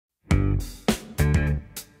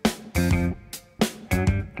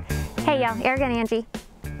Hey y'all, Airgun Angie.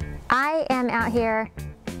 I am out here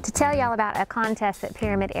to tell y'all about a contest that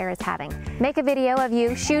Pyramid Air is having. Make a video of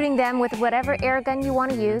you shooting them with whatever air gun you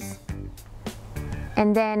want to use,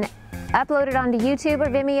 and then upload it onto YouTube or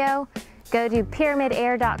Vimeo. Go to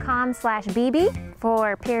pyramidair.com/bb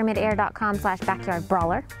for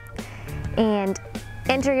pyramidair.com/backyardbrawler and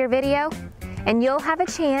enter your video, and you'll have a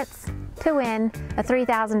chance to win a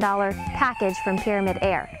 $3,000 package from Pyramid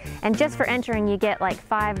Air. And just for entering, you get like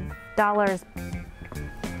 $5.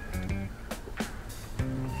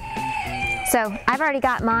 So I've already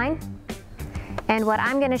got mine, and what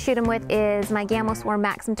I'm gonna shoot them with is my Gamble Swarm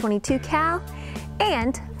Maxim 22 cal.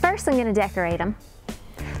 And first I'm gonna decorate them,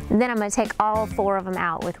 and then I'm gonna take all 4 of them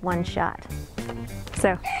out with one shot.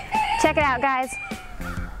 So check it out, guys.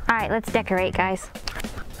 All right, let's decorate, guys.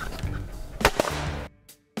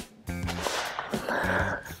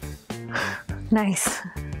 Nice.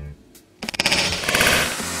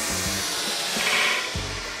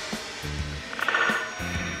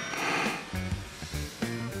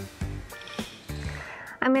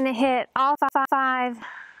 I'm gonna hit all 5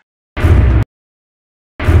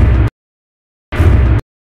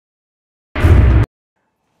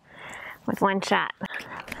 with one shot.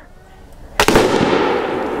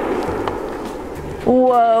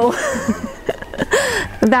 Whoa.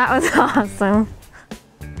 That was awesome.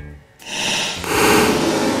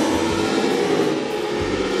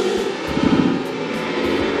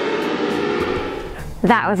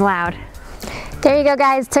 That was loud. There you go,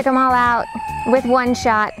 guys. Took them all out with one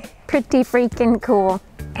shot. Pretty freaking cool.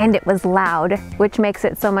 And it was loud, which makes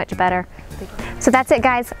it so much better. So that's it,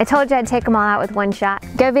 guys. I told you I'd take them all out with one shot.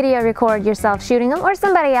 Go video record yourself shooting them, or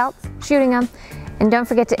somebody else shooting them. And don't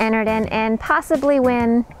forget to enter it in and possibly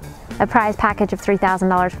win a prize package of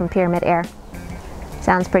 $3,000 from Pyramid Air.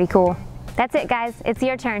 Sounds pretty cool. That's it, guys. It's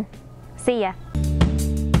your turn. See ya.